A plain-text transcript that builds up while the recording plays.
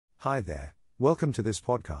Hi there, welcome to this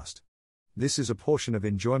podcast. This is a portion of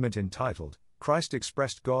enjoyment entitled, Christ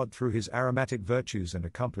Expressed God Through His Aromatic Virtues and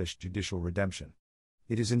Accomplished Judicial Redemption.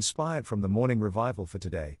 It is inspired from the Morning Revival for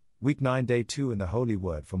today, Week 9 Day 2 in the Holy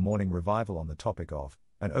Word for Morning Revival on the topic of,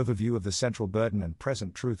 an overview of the central burden and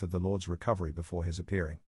present truth of the Lord's recovery before His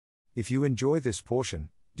appearing. If you enjoy this portion,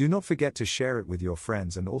 do not forget to share it with your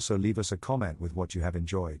friends and also leave us a comment with what you have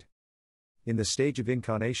enjoyed. In the stage of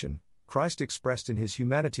incarnation, Christ expressed in His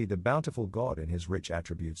humanity the bountiful God in His rich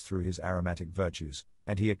attributes through His aromatic virtues,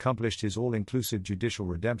 and He accomplished His all-inclusive judicial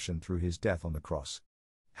redemption through His death on the cross.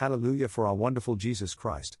 Hallelujah for our wonderful Jesus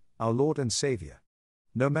Christ, our Lord and Savior.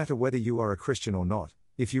 No matter whether you are a Christian or not,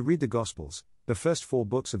 if you read the Gospels, the first 4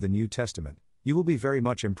 books of the New Testament, you will be very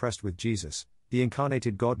much impressed with Jesus, the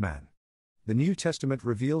incarnated God-man. The New Testament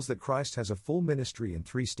reveals that Christ has a full ministry in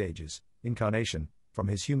 3 stages: incarnation, from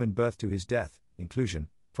His human birth to His death; inclusion,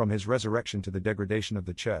 from His resurrection to the degradation of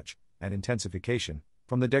the church; and intensification,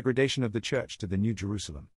 from the degradation of the church to the New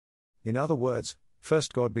Jerusalem. In other words,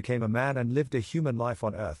 first God became a man and lived a human life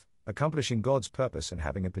on earth, accomplishing God's purpose and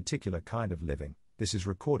having a particular kind of living. This is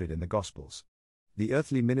recorded in the Gospels. The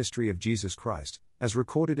earthly ministry of Jesus Christ, as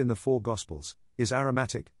recorded in the 4 Gospels, is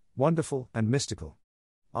aromatic, wonderful, and mystical.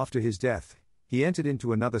 After His death, He entered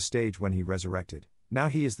into another stage when He resurrected. Now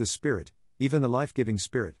He is the Spirit, even the life-giving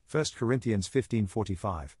Spirit, 1 Corinthians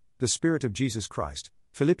 15:45, the Spirit of Jesus Christ,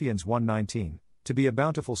 Philippians 1:19, to be a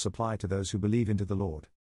bountiful supply to those who believe into the Lord.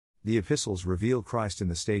 The epistles reveal Christ in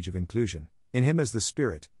the stage of inclusion, in Him as the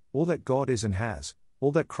Spirit, all that God is and has,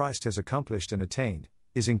 all that Christ has accomplished and attained,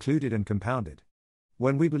 is included and compounded.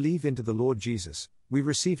 When we believe into the Lord Jesus, we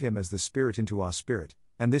receive Him as the Spirit into our spirit,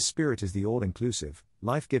 and this Spirit is the all-inclusive,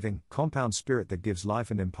 life-giving, compound Spirit that gives life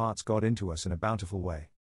and imparts God into us in a bountiful way.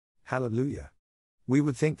 Hallelujah. We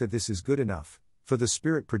would think that this is good enough, for the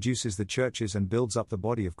Spirit produces the churches and builds up the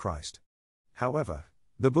body of Christ. However,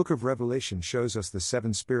 the book of Revelation shows us the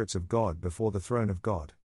 7 spirits of God before the throne of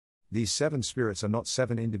God. These 7 spirits are not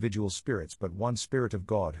 7 individual spirits but one Spirit of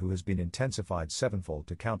God who has been intensified sevenfold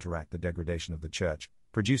to counteract the degradation of the church,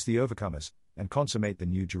 produce the overcomers, and consummate the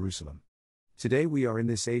New Jerusalem. Today we are in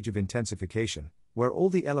this age of intensification, where all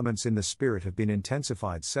the elements in the Spirit have been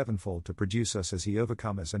intensified sevenfold to produce us as He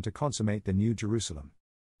overcomers and to consummate the New Jerusalem.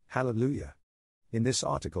 Hallelujah. In this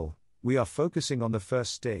article, we are focusing on the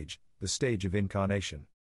first stage, the stage of incarnation.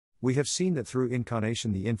 We have seen that through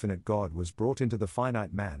incarnation the infinite God was brought into the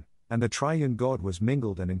finite man, and the triune God was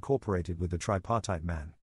mingled and incorporated with the tripartite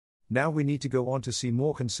man. Now we need to go on to see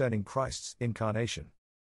more concerning Christ's incarnation.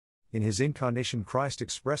 In His incarnation Christ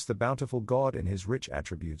expressed the bountiful God in His rich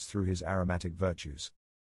attributes through His aromatic virtues.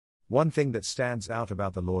 One thing that stands out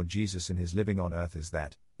about the Lord Jesus in His living on earth is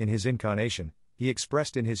that, in His incarnation, He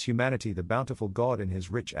expressed in His humanity the bountiful God in His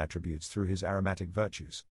rich attributes through His aromatic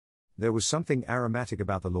virtues. There was something aromatic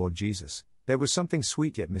about the Lord Jesus, there was something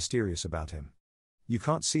sweet yet mysterious about Him. You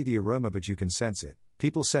can't see the aroma but you can sense it.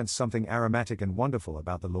 People sense something aromatic and wonderful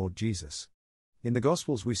about the Lord Jesus. In the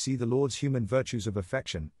Gospels we see the Lord's human virtues of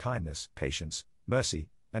affection, kindness, patience, mercy,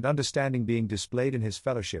 and understanding being displayed in His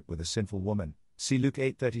fellowship with a sinful woman, see Luke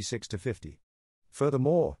 8:36-50.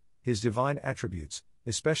 Furthermore, His divine attributes,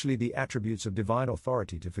 especially the attributes of divine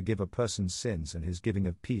authority to forgive a person's sins and His giving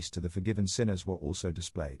of peace to the forgiven sinners were also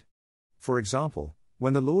displayed. For example,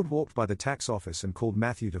 when the Lord walked by the tax office and called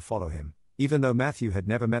Matthew to follow Him, even though Matthew had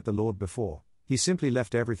never met the Lord before, he simply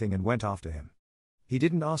left everything and went after Him. He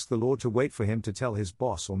didn't ask the Lord to wait for him to tell his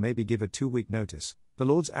boss or maybe give a 2-week notice. The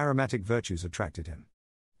Lord's aromatic virtues attracted him.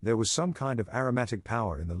 There was some kind of aromatic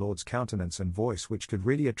power in the Lord's countenance and voice which could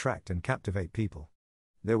really attract and captivate people.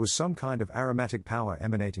 There was some kind of aromatic power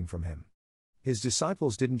emanating from Him. His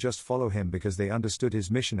disciples didn't just follow Him because they understood His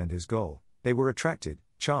mission and His goal. They were attracted,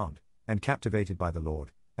 charmed, and captivated by the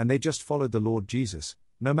Lord, and they just followed the Lord Jesus,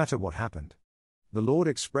 no matter what happened. The Lord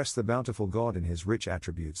expressed the bountiful God in His rich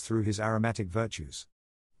attributes through His aromatic virtues.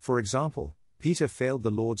 For example, Peter failed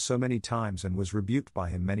the Lord so many times and was rebuked by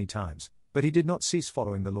Him many times, but he did not cease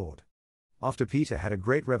following the Lord. After Peter had a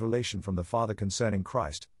great revelation from the Father concerning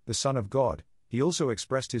Christ, the Son of God, he also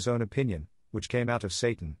expressed his own opinion, which came out of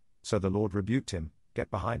Satan, so the Lord rebuked him,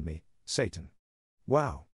 "Get behind me, Satan."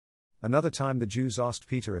 Wow! Another time the Jews asked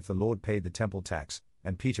Peter if the Lord paid the temple tax,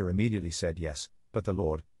 and Peter immediately said yes, but the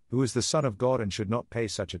Lord, who is the Son of God and should not pay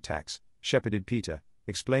such a tax, shepherded Peter,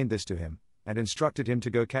 explained this to him, and instructed him to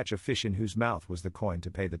go catch a fish in whose mouth was the coin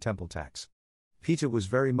to pay the temple tax. Peter was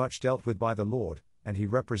very much dealt with by the Lord, and he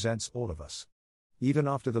represents all of us. Even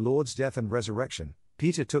after the Lord's death and resurrection,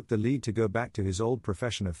 Peter took the lead to go back to his old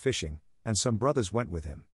profession of fishing, and some brothers went with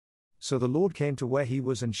him. So the Lord came to where he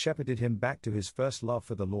was and shepherded him back to his first love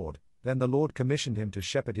for the Lord, Then the Lord commissioned him to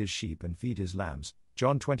shepherd his sheep and feed his lambs.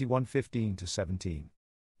 John 21:15-17.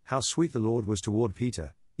 How sweet the Lord was toward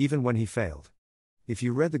Peter, even when he failed. If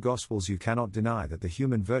you read the Gospels, you cannot deny that the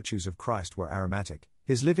human virtues of Christ were aromatic.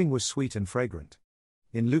 His living was sweet and fragrant.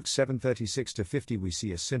 In Luke 7:36-50 we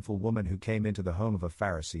see a sinful woman who came into the home of a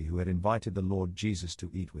Pharisee who had invited the Lord Jesus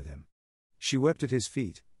to eat with him. She wept at his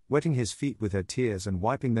feet, wetting his feet with her tears and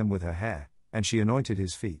wiping them with her hair, and she anointed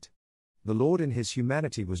his feet. The Lord in his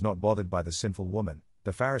humanity was not bothered by the sinful woman.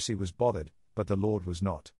 The Pharisee was bothered, but the Lord was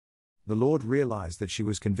not. The Lord realized that she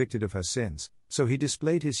was convicted of her sins, so he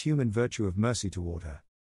displayed his human virtue of mercy toward her.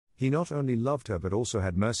 He not only loved her but also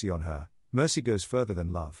had mercy on her. Mercy goes further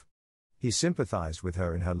than love. He sympathized with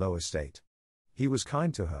her in her low estate. He was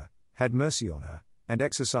kind to her, had mercy on her, and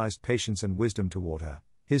exercised patience and wisdom toward her.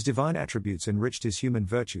 His divine attributes enriched his human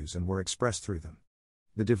virtues and were expressed through them.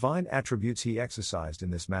 The divine attributes he exercised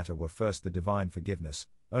in this matter were first the divine forgiveness.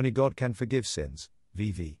 Only God can forgive sins.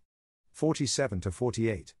 VV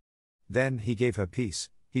 47-48. Then he gave her peace.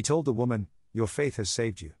 He told the woman, "Your faith has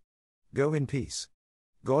saved you. Go in peace."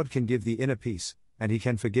 God can give the inner peace, and he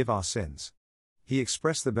can forgive our sins. He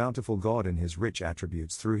expressed the bountiful God in his rich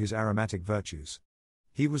attributes through his aromatic virtues.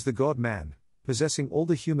 He was the God-man, possessing all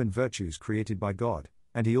the human virtues created by God,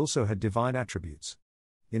 and he also had divine attributes.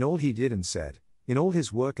 In all he did and said, in all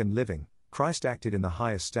his work and living, Christ acted in the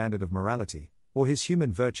highest standard of morality, or his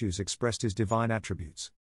human virtues expressed his divine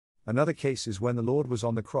attributes. Another case is when the Lord was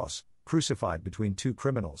on the cross, crucified between two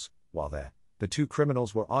criminals. While there, the two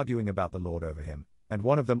criminals were arguing about the Lord over him, and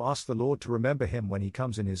one of them asked the Lord to remember him when he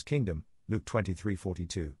comes in his kingdom. Luke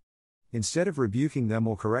 23:42. Instead of rebuking them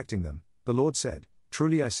or correcting them, the Lord said,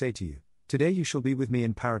 "Truly I say to you, today you shall be with me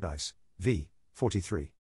in paradise." V.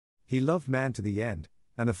 43. He loved man to the end,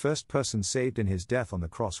 and the first person saved in his death on the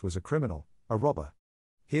cross was a criminal, a robber.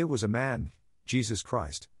 Here was a man, Jesus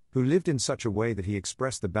Christ, who lived in such a way that he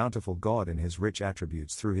expressed the bountiful God in his rich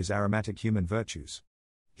attributes through his aromatic human virtues.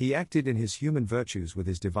 He acted in his human virtues with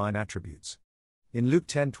his divine attributes. In Luke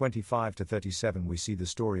 10:25-37 we see the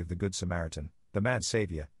story of the Good Samaritan. The mad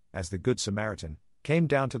Savior, as the Good Samaritan, came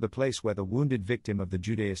down to the place where the wounded victim of the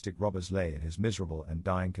Judaistic robbers lay in his miserable and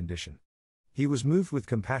dying condition. He was moved with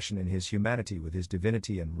compassion in his humanity with his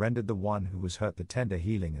divinity and rendered the one who was hurt the tender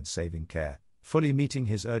healing and saving care, fully meeting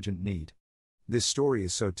his urgent need. This story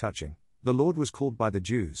is so touching. The Lord was called by the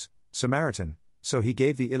Jews Samaritan, so he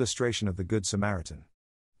gave the illustration of the Good Samaritan.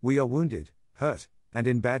 We are wounded, hurt, and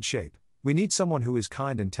in bad shape. We need someone who is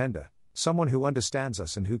kind and tender, someone who understands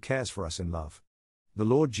us and who cares for us in love. The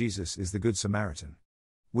Lord Jesus is the Good Samaritan.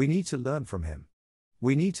 We need to learn from him.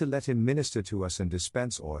 We need to let him minister to us and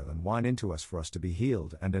dispense oil and wine into us for us to be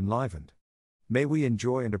healed and enlivened. May we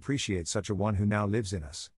enjoy and appreciate such a one who now lives in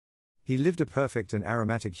us. He lived a perfect and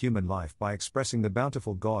aromatic human life by expressing the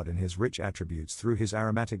bountiful God in his rich attributes through his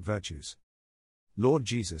aromatic virtues. Lord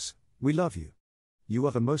Jesus, we love you. You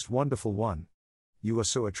are the most wonderful one. You are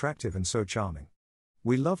so attractive and so charming.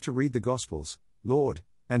 We love to read the Gospels, Lord,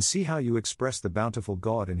 and see how you express the bountiful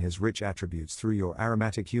God in his rich attributes through your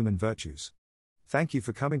aromatic human virtues. Thank you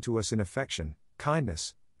for coming to us in affection,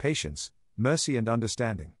 kindness, patience, mercy and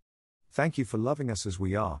understanding. Thank you for loving us as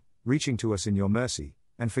we are, reaching to us in your mercy,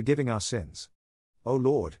 and forgiving our sins. O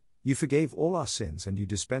Lord, you forgave all our sins and you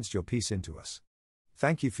dispensed your peace into us.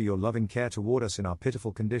 Thank you for your loving care toward us in our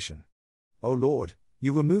pitiful condition. O Lord,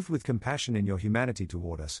 you were moved with compassion in your humanity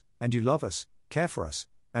toward us, and you love us, care for us,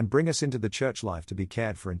 and bring us into the church life to be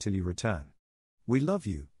cared for until you return. We love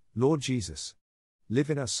you, Lord Jesus. Live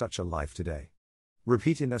in us such a life today.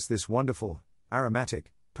 Repeat in us this wonderful,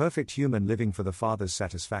 aromatic, perfect human living for the Father's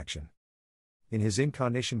satisfaction. In his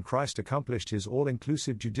incarnation, Christ accomplished his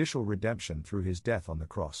all-inclusive judicial redemption through his death on the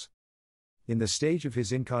cross. In the stage of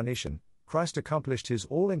his incarnation, Christ accomplished his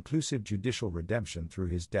all-inclusive judicial redemption through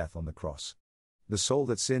his death on the cross. The soul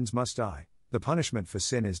that sins must die. The punishment for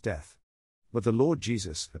sin is death. But the Lord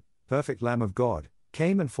Jesus, the perfect Lamb of God,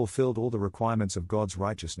 came and fulfilled all the requirements of God's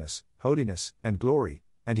righteousness, holiness, and glory,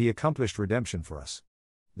 and he accomplished redemption for us.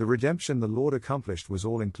 The redemption the Lord accomplished was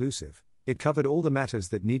all-inclusive. It covered all the matters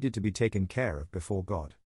that needed to be taken care of before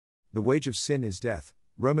God. The wage of sin is death,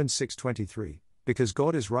 Romans 6:23, because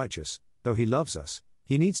God is righteous, though he loves us,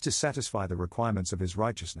 he needs to satisfy the requirements of his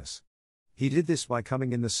righteousness. He did this by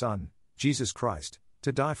coming in the Son, Jesus Christ,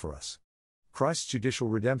 to die for us. Christ's judicial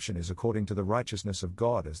redemption is according to the righteousness of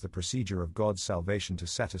God as the procedure of God's salvation to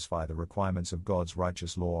satisfy the requirements of God's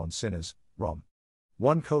righteous law on sinners, Rom.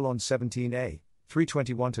 1:17a,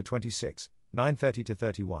 3:21-26,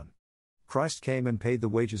 9:30-31. Christ came and paid the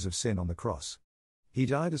wages of sin on the cross. He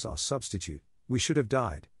died as our substitute. We should have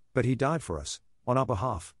died, but he died for us, on our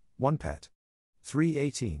behalf, 1 Pet.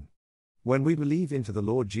 3:18. When we believe into the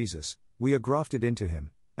Lord Jesus, we are grafted into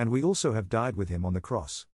him, and we also have died with him on the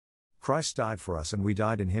cross. Christ died for us and we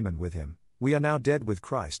died in him and with him. We are now dead with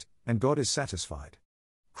Christ, and God is satisfied.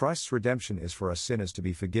 Christ's redemption is for us sinners to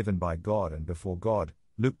be forgiven by God and before God,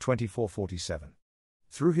 Luke 24:47.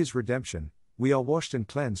 Through his redemption, we are washed and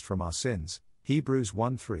cleansed from our sins, Hebrews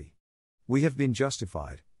 1:3. We have been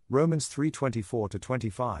justified, Romans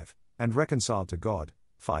 3:24-25, and reconciled to God,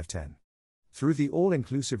 5:10. Through the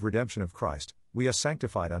all-inclusive redemption of Christ, we are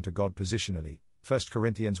sanctified unto God positionally, 1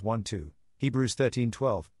 Corinthians 1:2, Hebrews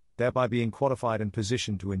 13:12, thereby being qualified and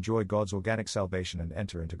positioned to enjoy God's organic salvation and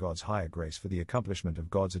enter into God's higher grace for the accomplishment of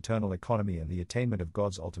God's eternal economy and the attainment of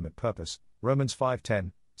God's ultimate purpose, Romans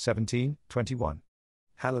 5:10, 17, 21.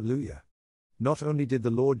 Hallelujah! Not only did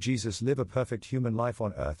the Lord Jesus live a perfect human life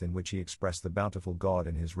on earth in which he expressed the bountiful God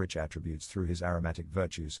in his rich attributes through his aromatic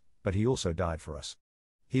virtues, but he also died for us.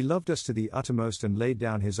 He loved us to the uttermost and laid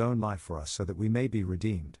down his own life for us so that we may be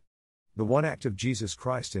redeemed. The one act of Jesus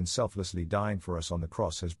Christ in selflessly dying for us on the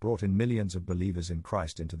cross has brought in millions of believers in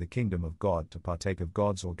Christ into the kingdom of God to partake of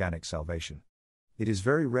God's organic salvation. It is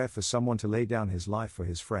very rare for someone to lay down his life for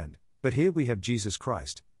his friend, but here we have Jesus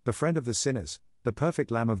Christ, the friend of the sinners, the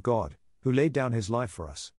perfect Lamb of God, who laid down his life for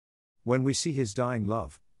us. When we see his dying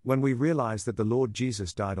love, when we realize that the Lord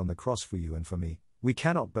Jesus died on the cross for you and for me, we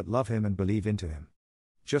cannot but love him and believe into him.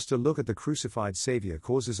 Just to look at the crucified Savior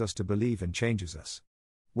causes us to believe and changes us.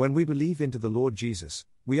 When we believe into the Lord Jesus,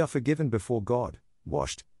 we are forgiven before God,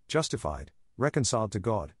 washed, justified, reconciled to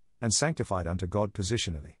God, and sanctified unto God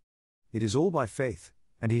positionally. It is all by faith,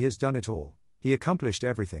 and he has done it all, he accomplished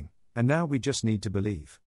everything, and now we just need to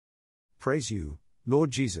believe. Praise you,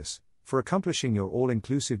 Lord Jesus, for accomplishing your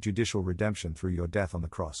all-inclusive judicial redemption through your death on the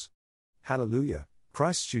cross. Hallelujah!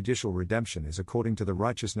 Christ's judicial redemption is according to the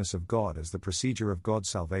righteousness of God as the procedure of God's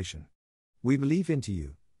salvation. We believe into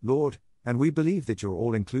you, Lord, and we believe that your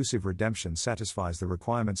all-inclusive redemption satisfies the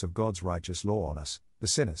requirements of God's righteous law on us, the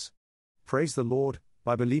sinners. Praise the Lord,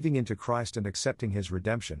 by believing into Christ and accepting his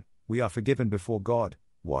redemption, we are forgiven before God,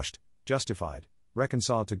 washed, justified,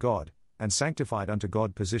 reconciled to God, and sanctified unto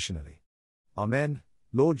God positionally. Amen.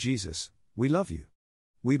 Lord Jesus, we love you.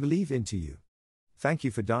 We believe into you. Thank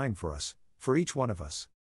you for dying for us, for each one of us.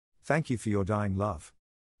 Thank you for your dying love.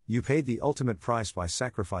 You paid the ultimate price by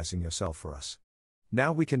sacrificing yourself for us.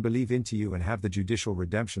 Now we can believe into you and have the judicial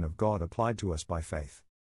redemption of God applied to us by faith.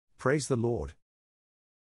 Praise the Lord.